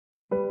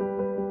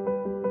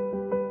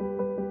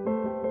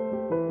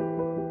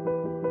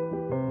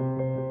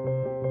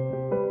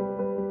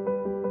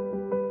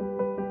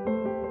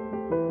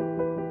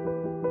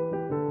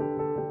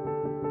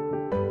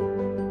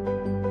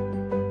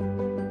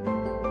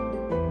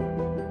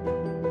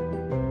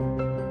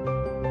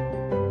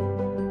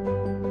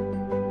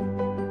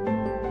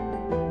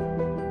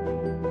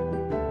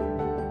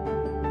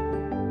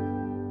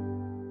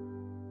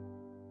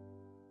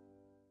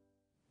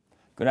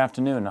Good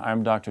afternoon.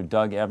 I'm Dr.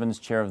 Doug Evans,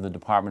 Chair of the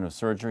Department of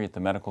Surgery at the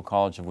Medical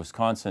College of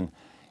Wisconsin,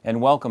 and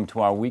welcome to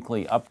our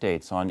weekly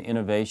updates on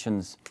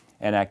innovations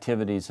and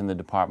activities in the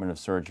Department of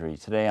Surgery.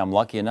 Today I'm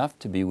lucky enough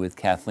to be with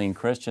Kathleen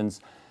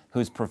Christians,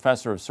 who's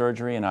Professor of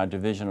Surgery in our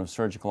Division of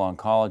Surgical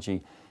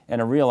Oncology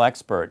and a real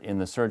expert in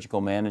the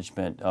surgical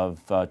management of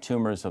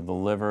tumors of the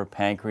liver,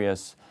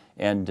 pancreas,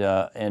 and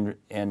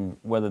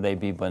whether they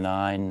be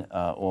benign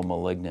or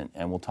malignant.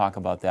 And we'll talk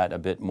about that a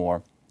bit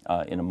more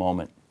in a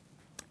moment.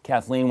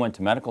 Kathleen went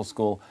to medical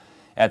school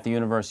at the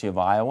University of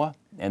Iowa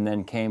and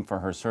then came for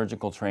her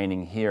surgical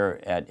training here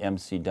at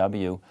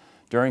MCW.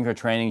 During her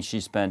training, she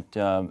spent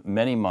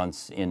many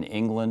months in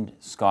England,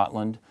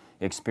 Scotland,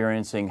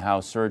 experiencing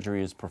how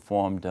surgery is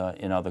performed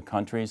in other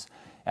countries.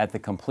 At the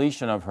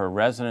completion of her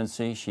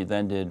residency, she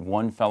then did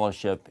one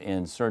fellowship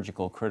in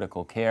surgical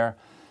critical care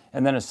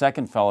and then a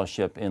second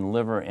fellowship in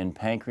liver and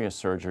pancreas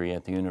surgery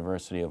at the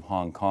University of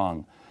Hong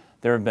Kong.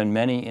 There have been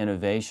many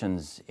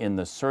innovations in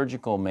the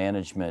surgical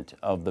management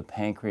of the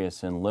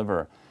pancreas and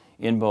liver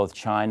in both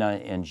China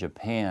and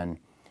Japan,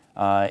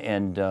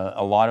 and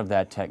a lot of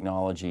that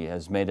technology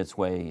has made its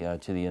way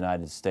to the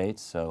United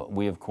States. So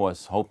we, of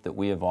course, hope that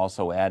we have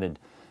also added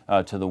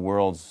to the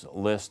world's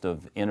list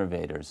of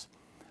innovators.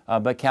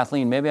 But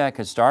Kathleen, maybe I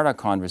could start our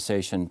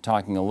conversation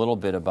talking a little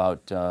bit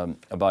about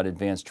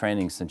advanced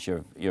training, since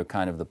you're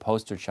kind of the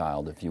poster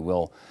child, if you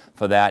will,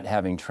 for that,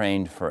 having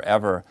trained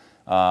forever.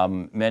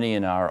 Many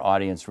in our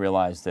audience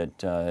realize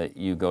that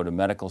you go to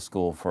medical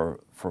school for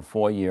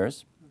 4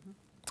 years,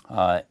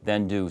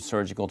 then do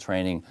surgical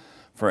training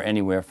for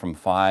anywhere from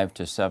 5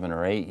 to 7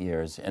 or 8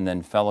 years, and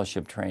then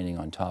fellowship training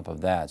on top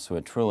of that. So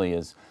it truly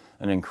is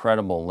an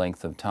incredible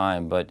length of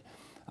time. But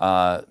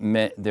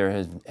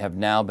there have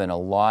now been a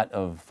lot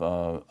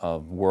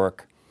of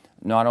work,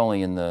 not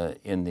only in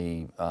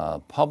the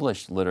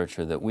published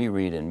literature that we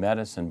read in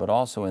medicine, but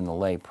also in the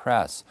lay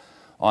press,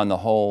 on the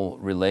whole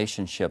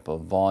relationship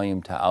of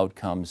volume to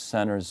outcomes,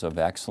 centers of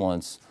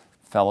excellence,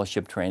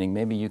 fellowship training.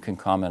 Maybe you can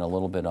comment a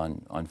little bit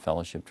on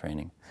fellowship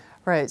training.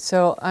 Right,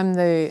 so I'm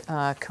the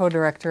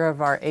co-director of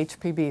our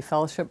HPB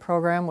fellowship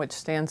program, which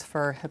stands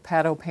for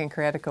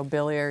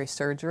hepatopancreaticobiliary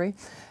surgery.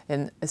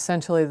 And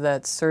essentially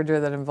that's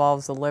surgery that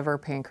involves the liver,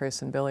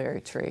 pancreas, and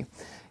biliary tree.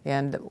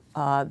 And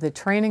the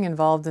training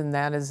involved in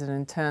that is an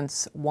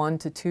intense 1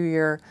 to 2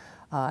 year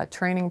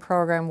training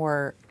program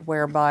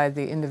whereby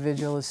the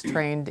individual is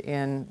trained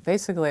in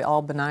basically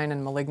all benign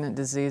and malignant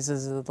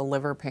diseases of the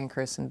liver,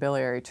 pancreas, and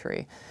biliary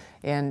tree.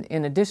 And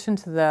in addition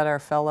to that, our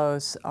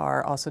fellows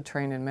are also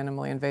trained in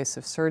minimally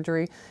invasive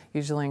surgery,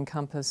 usually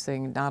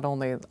encompassing not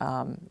only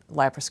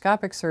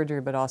laparoscopic surgery,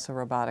 but also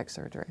robotic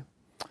surgery.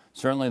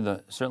 Certainly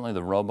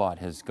the robot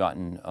has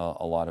gotten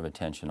a lot of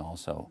attention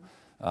also.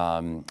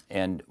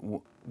 And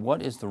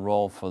what is the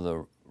role for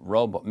the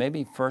robot?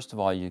 Maybe first of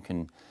all you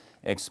can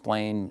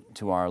explain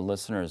to our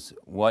listeners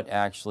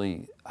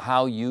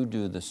how you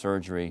do the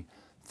surgery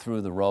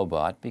through the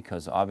robot,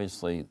 because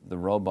obviously the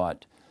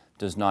robot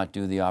does not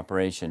do the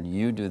operation,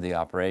 you do the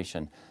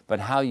operation,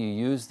 but how you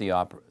use the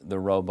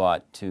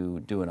robot to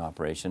do an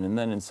operation. And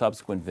then in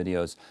subsequent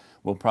videos,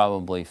 we'll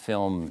probably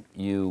film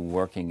you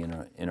working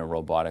in a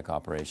robotic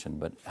operation.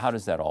 But how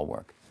does that all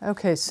work?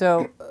 Okay,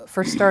 so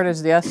for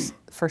starters, yes,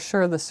 for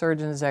sure the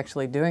surgeon is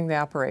actually doing the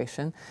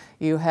operation.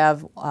 You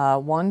have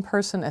one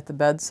person at the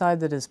bedside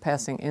that is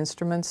passing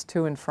instruments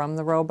to and from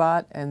the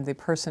robot, and the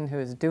person who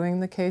is doing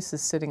the case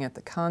is sitting at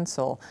the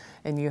console,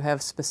 and you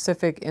have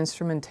specific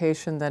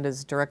instrumentation that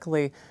is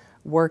directly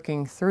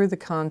working through the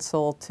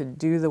console to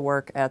do the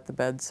work at the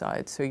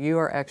bedside. So you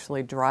are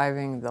actually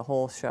driving the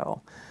whole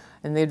show.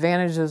 And the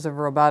advantages of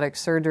robotic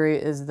surgery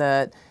is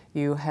that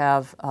you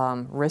have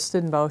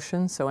wristed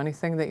motion, so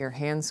anything that your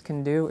hands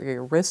can do or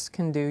your wrists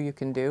can do, you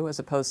can do, as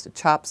opposed to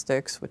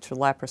chopsticks, which are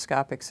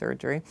laparoscopic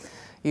surgery.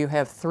 You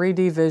have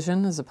 3D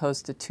vision as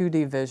opposed to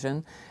 2D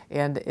vision,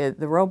 and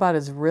the robot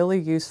is really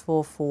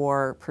useful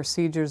for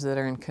procedures that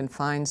are in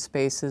confined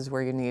spaces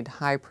where you need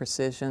high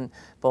precision,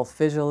 both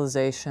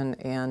visualization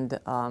and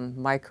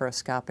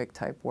microscopic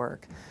type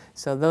work.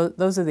 So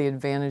those are the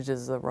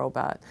advantages of the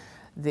robot.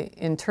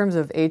 In terms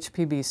of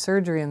HPB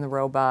surgery in the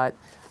robot,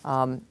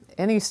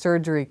 any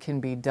surgery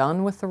can be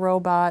done with the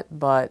robot,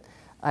 but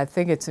I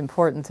think it's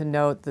important to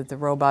note that the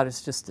robot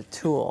is just a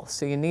tool.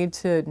 So you need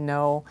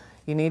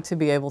to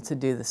be able to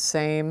do the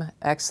same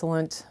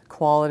excellent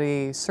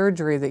quality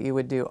surgery that you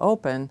would do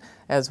open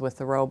as with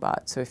the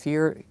robot. So if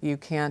you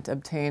can't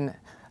obtain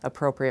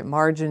appropriate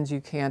margins,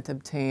 you can't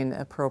obtain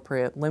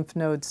appropriate lymph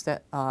node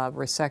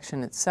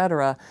resection,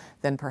 etc.,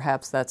 then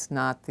perhaps that's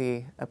not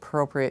the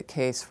appropriate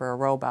case for a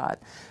robot.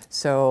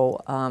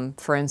 So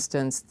for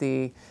instance,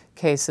 the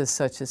cases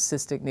such as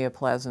cystic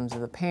neoplasms of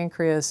the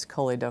pancreas,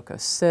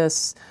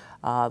 choledochocysts,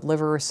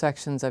 liver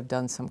resections. I've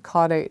done some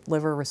caudate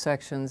liver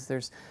resections.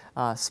 There's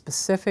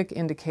specific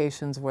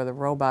indications where the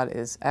robot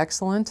is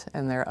excellent,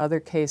 and there are other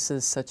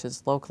cases such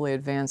as locally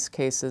advanced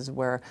cases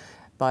where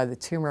the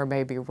tumor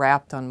may be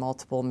wrapped on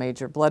multiple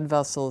major blood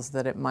vessels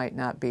that it might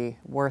not be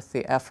worth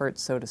the effort,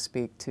 so to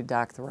speak, to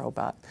dock the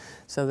robot.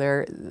 So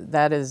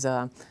that is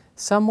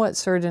somewhat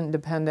surgeon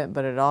dependent,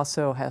 but it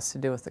also has to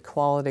do with the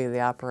quality of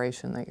the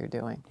operation that you're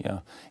doing. Yeah,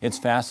 it's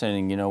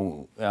fascinating. You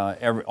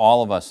know,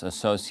 all of us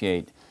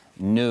associate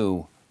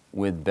new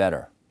with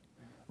better,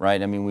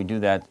 right? I mean, we do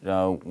that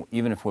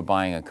even if we're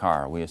buying a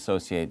car. We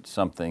associate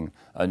something,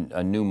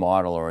 a new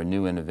model or a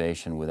new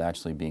innovation, with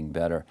actually being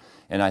better.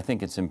 And I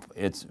think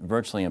it's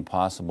virtually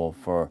impossible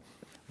for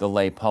the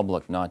lay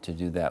public not to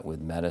do that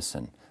with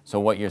medicine. So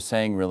what you're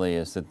saying really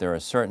is that there are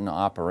certain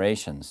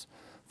operations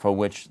for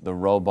which the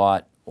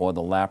robot or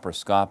the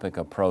laparoscopic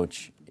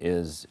approach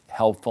is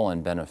helpful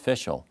and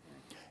beneficial.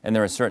 And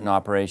there are certain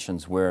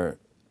operations where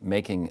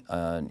making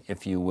an,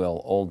 if you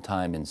will,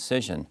 old-time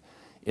incision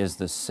is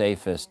the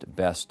safest,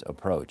 best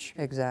approach.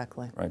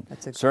 Exactly. Right.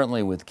 That's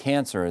Certainly with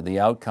cancer, the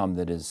outcome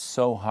that is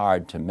so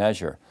hard to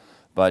measure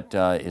but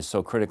is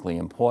so critically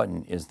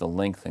important is the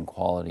length and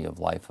quality of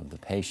life of the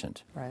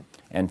patient. Right.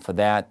 And for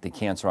that, the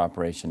cancer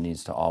operation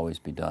needs to always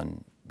be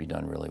done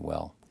really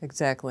well.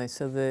 Exactly.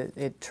 So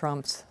it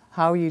trumps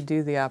how you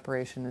do the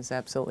operation is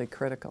absolutely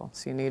critical.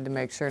 So you need to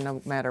make sure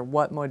no matter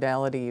what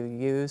modality you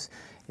use,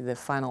 the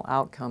final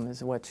outcome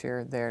is what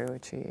you're there to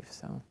achieve.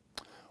 So.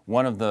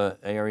 One of the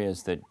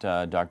areas that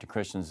Dr.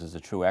 Christians is a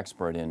true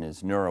expert in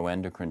is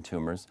neuroendocrine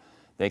tumors.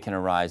 They can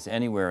arise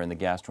anywhere in the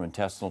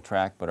gastrointestinal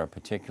tract, but are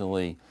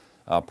particularly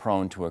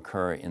prone to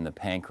occur in the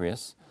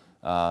pancreas.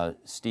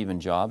 Stephen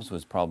Jobs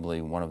was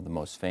probably one of the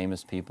most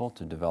famous people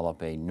to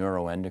develop a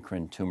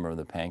neuroendocrine tumor of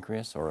the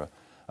pancreas, or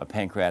a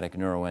pancreatic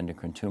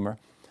neuroendocrine tumor.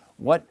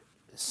 What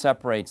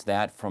separates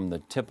that from the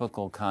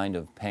typical kind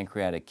of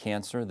pancreatic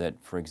cancer that,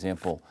 for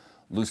example,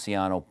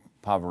 Luciano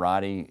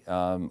Pavarotti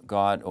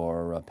got,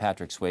 or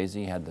Patrick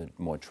Swayze had, the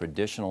more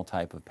traditional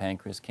type of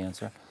pancreas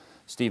cancer?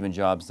 Stephen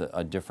Jobs,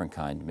 a different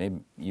kind.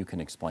 Maybe you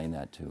can explain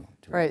that to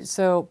Right. us.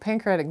 So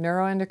pancreatic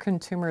neuroendocrine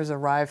tumors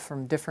arrive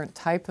from different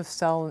type of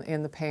cell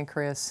in the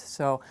pancreas.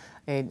 So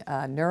a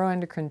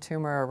neuroendocrine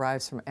tumor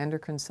arrives from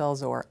endocrine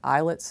cells or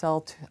islet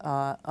cell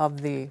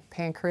of the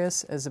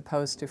pancreas, as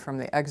opposed to from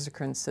the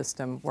exocrine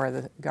system, where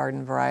the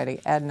garden variety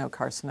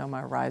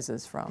adenocarcinoma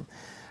arises from.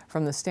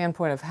 From the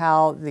standpoint of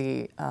how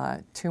the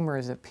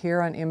tumors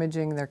appear on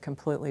imaging, they're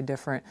completely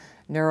different.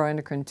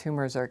 Neuroendocrine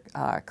tumors are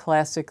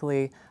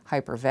classically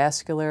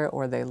hypervascular,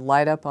 or they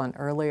light up on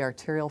early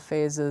arterial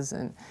phases,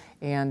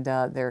 and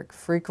they're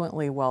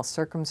frequently well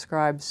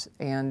circumscribed,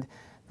 and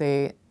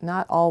they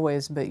not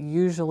always, but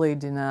usually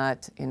do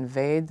not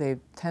invade. They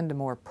tend to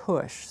more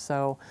push.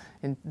 So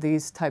in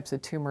these types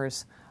of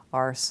tumors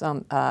are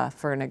some,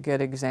 for a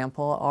good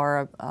example,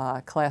 are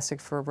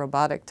classic for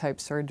robotic type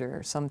surgery,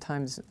 or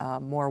sometimes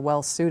more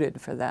well suited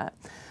for that.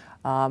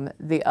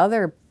 The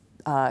other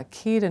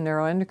key to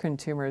neuroendocrine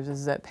tumors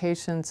is that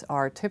patients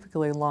are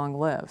typically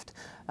long-lived.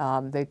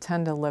 They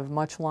tend to live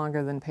much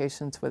longer than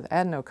patients with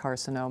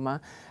adenocarcinoma,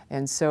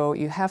 and so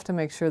you have to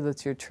make sure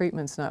that your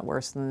treatment's not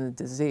worse than the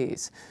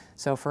disease.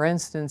 So for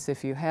instance,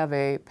 if you have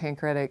a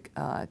pancreatic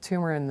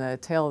tumor in the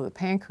tail of the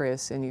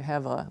pancreas and you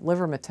have a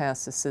liver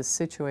metastasis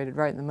situated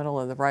right in the middle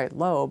of the right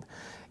lobe,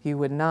 you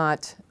would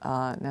not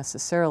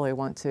necessarily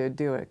want to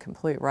do a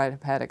complete right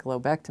hepatic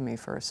lobectomy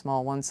for a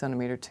small 1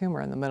 centimeter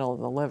tumor in the middle of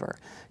the liver,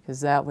 because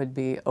that would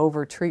be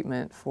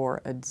over-treatment for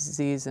a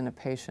disease in a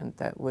patient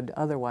that would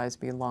otherwise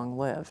be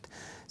long-lived.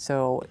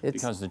 So it's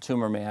because the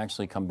tumor may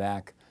actually come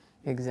back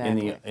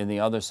exactly in the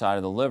other side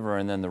of the liver,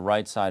 and then the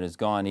right side is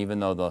gone, even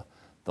though the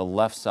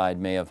left side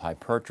may have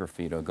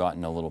hypertrophied or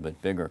gotten a little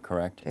bit bigger,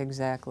 correct?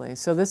 Exactly.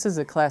 So this is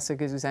a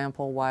classic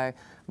example why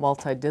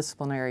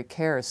multidisciplinary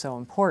care is so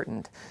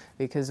important,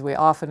 because we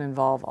often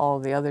involve all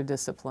of the other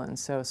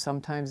disciplines. So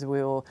sometimes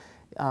we will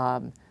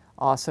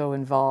also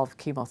involve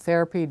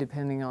chemotherapy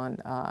depending on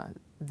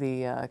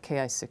the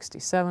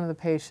Ki-67 of the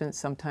patient.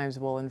 Sometimes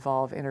we'll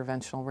involve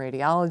interventional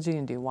radiology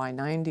and do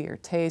Y90 or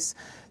TACE.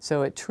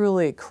 So it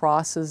truly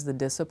crosses the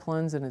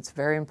disciplines, and it's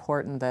very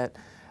important that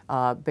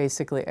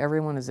basically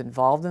everyone is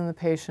involved in the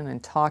patient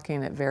and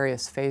talking at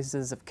various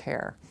phases of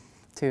care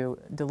to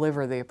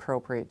deliver the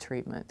appropriate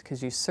treatment,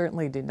 because you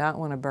certainly do not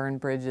want to burn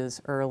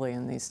bridges early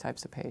in these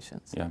types of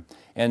patients. Yeah,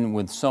 and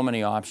with so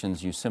many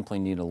options, you simply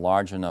need a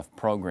large enough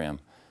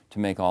program to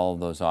make all of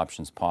those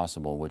options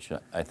possible, which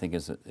I think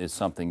is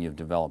something you've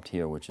developed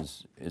here, which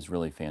is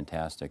really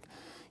fantastic.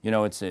 You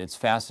know, it's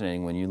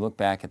fascinating when you look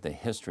back at the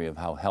history of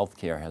how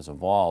healthcare has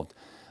evolved.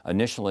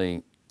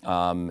 Initially,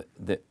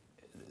 the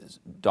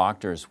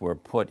doctors were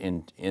put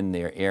in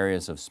their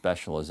areas of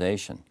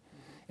specialization,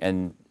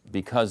 and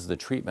because the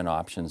treatment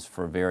options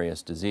for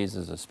various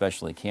diseases,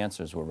 especially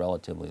cancers, were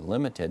relatively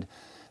limited,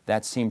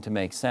 that seemed to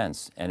make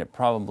sense. And it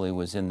probably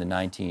was in the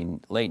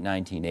late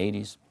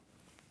 1980s,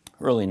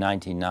 early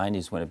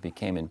 1990s, when it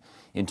became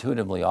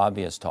intuitively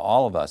obvious to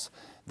all of us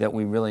that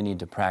we really need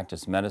to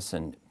practice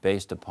medicine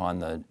based upon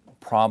the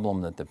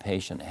problem that the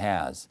patient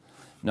has,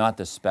 not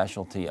the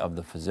specialty of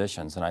the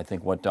physicians. And I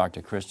think what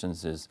Dr.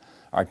 Christians is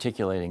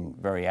articulating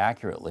very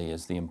accurately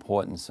is the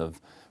importance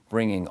of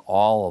bringing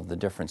all of the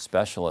different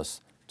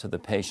specialists to the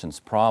patient's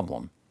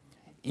problem,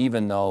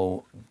 even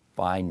though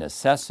by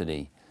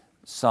necessity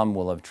some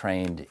will have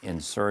trained in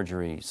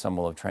surgery, some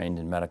will have trained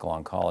in medical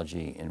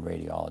oncology, in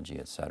radiology,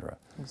 et cetera.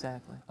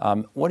 Exactly.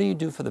 What do you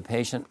do for the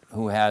patient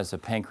who has a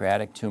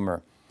pancreatic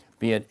tumor,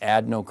 be it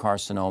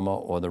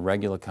adenocarcinoma or the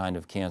regular kind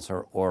of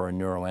cancer or a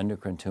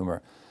neuroendocrine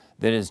tumor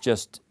that is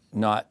just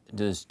not,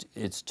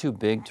 it's too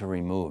big to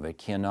remove. It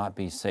cannot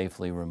be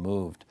safely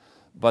removed,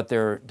 but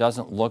there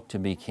doesn't look to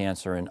be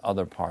cancer in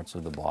other parts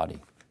of the body?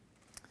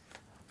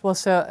 Well,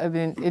 so, I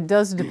mean, it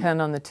does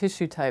depend on the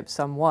tissue type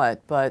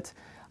somewhat, but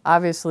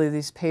obviously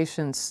these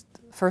patients,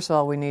 first of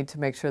all, we need to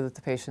make sure that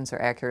the patients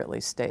are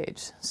accurately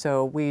staged.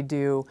 So we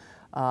do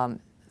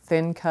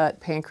thin cut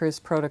pancreas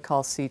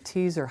protocol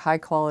CTs or high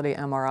quality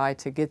MRI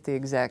to get the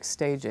exact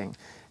staging.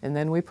 And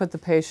then we put the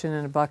patient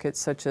in a bucket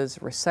such as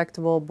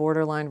resectable,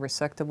 borderline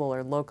resectable,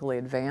 or locally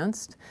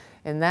advanced.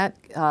 And that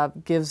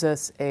gives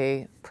us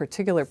a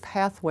particular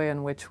pathway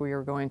in which we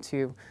are going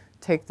to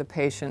take the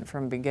patient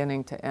from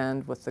beginning to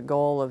end with the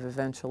goal of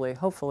eventually,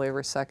 hopefully,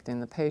 resecting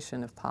the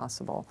patient if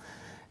possible.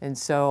 And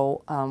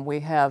so we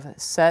have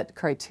set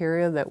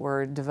criteria that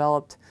were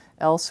developed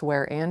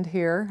elsewhere and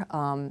here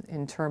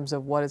in terms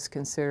of what is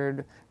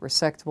considered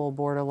resectable,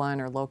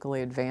 borderline, or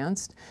locally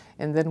advanced.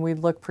 And then we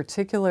look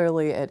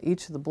particularly at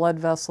each of the blood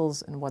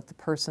vessels and what the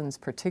person's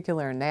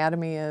particular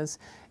anatomy is,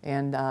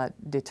 and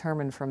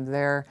determine from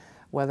there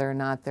whether or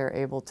not they're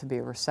able to be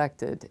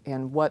resected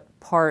and what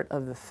part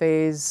of the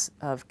phase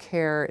of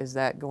care is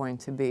that going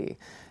to be.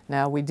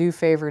 Now, we do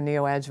favor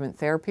neoadjuvant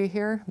therapy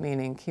here,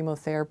 meaning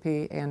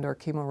chemotherapy and or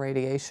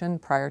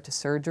chemoradiation prior to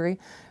surgery.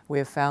 We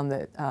have found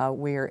that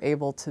we are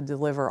able to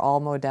deliver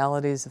all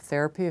modalities of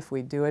therapy if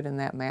we do it in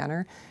that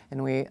manner, and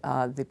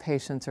the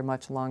patients are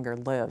much longer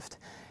lived.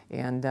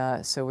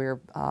 And so we're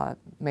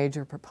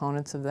major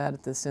proponents of that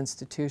at this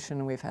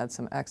institution. We've had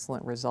some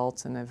excellent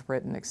results and have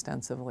written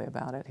extensively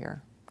about it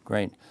here.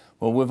 Great.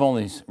 Well, we've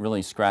only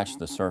really scratched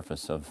the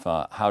surface of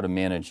how to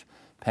manage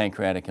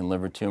pancreatic and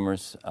liver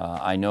tumors.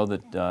 I know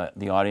that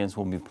the audience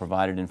will be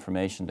provided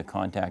information to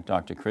contact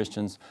Dr.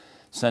 Christians.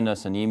 Send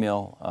us an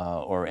email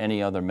or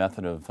any other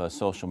method of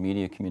social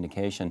media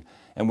communication,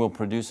 and we'll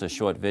produce a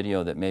short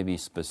video that may be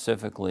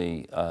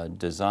specifically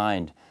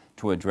designed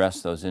to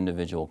address those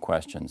individual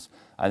questions.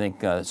 I think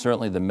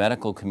certainly the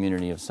medical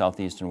community of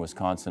southeastern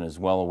Wisconsin is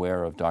well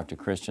aware of Dr.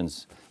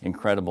 Christian's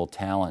incredible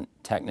talent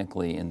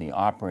technically in the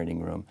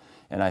operating room,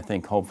 and I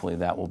think hopefully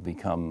that will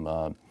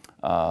become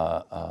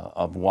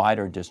of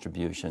wider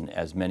distribution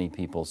as many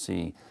people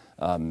see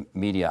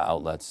media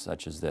outlets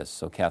such as this.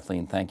 So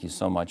Kathleen, thank you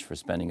so much for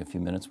spending a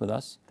few minutes with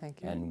us.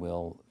 Thank you. And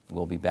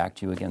we'll be back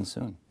to you again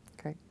soon.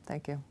 Great,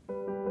 thank you.